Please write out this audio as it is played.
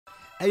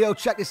Hey, yo,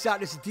 check this out.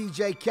 This is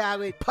DJ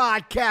Khaled,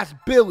 Podcast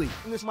Billy.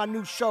 And this is my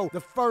new show,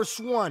 the first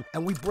one.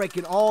 And we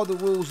breaking all the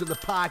rules of the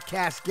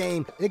podcast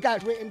game. It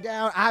got written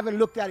down. I haven't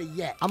looked at it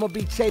yet. I'm going to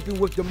be taping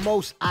with the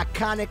most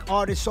iconic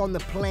artists on the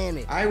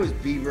planet. I was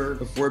Bieber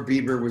before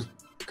Bieber was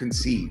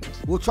conceived.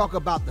 We'll talk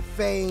about the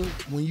fame.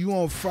 When you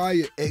on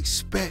fire,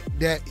 expect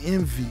that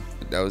envy.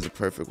 That was the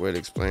perfect way to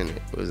explain it.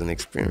 It was an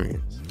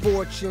experience.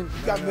 Fortune.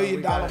 You got $1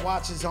 million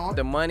watches on.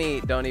 The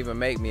money don't even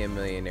make me a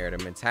millionaire. The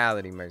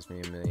mentality makes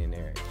me a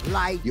millionaire.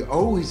 Life. You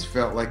always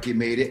felt like you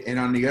made it, and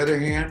on the other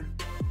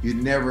hand, you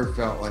never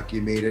felt like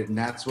you made it, and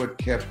that's what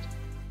kept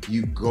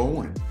you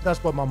going.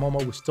 That's what my mom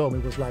always told me,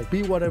 was like,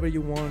 be whatever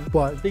you want,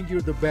 but think you're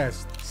the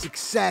best.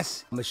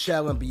 Success.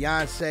 Michelle and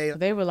Beyonce.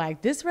 They were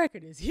like, this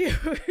record is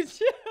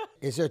huge.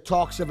 Is there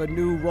talks of a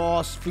new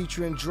Ross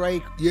featuring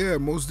Drake? Yeah,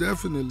 most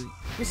definitely.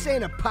 This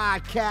ain't a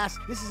podcast.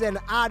 This is an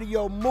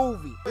audio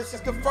movie. This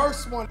is the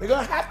first one. They're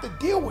gonna have to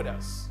deal with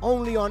us.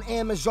 Only on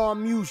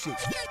Amazon Music.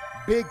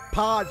 Big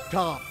Pod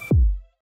Top.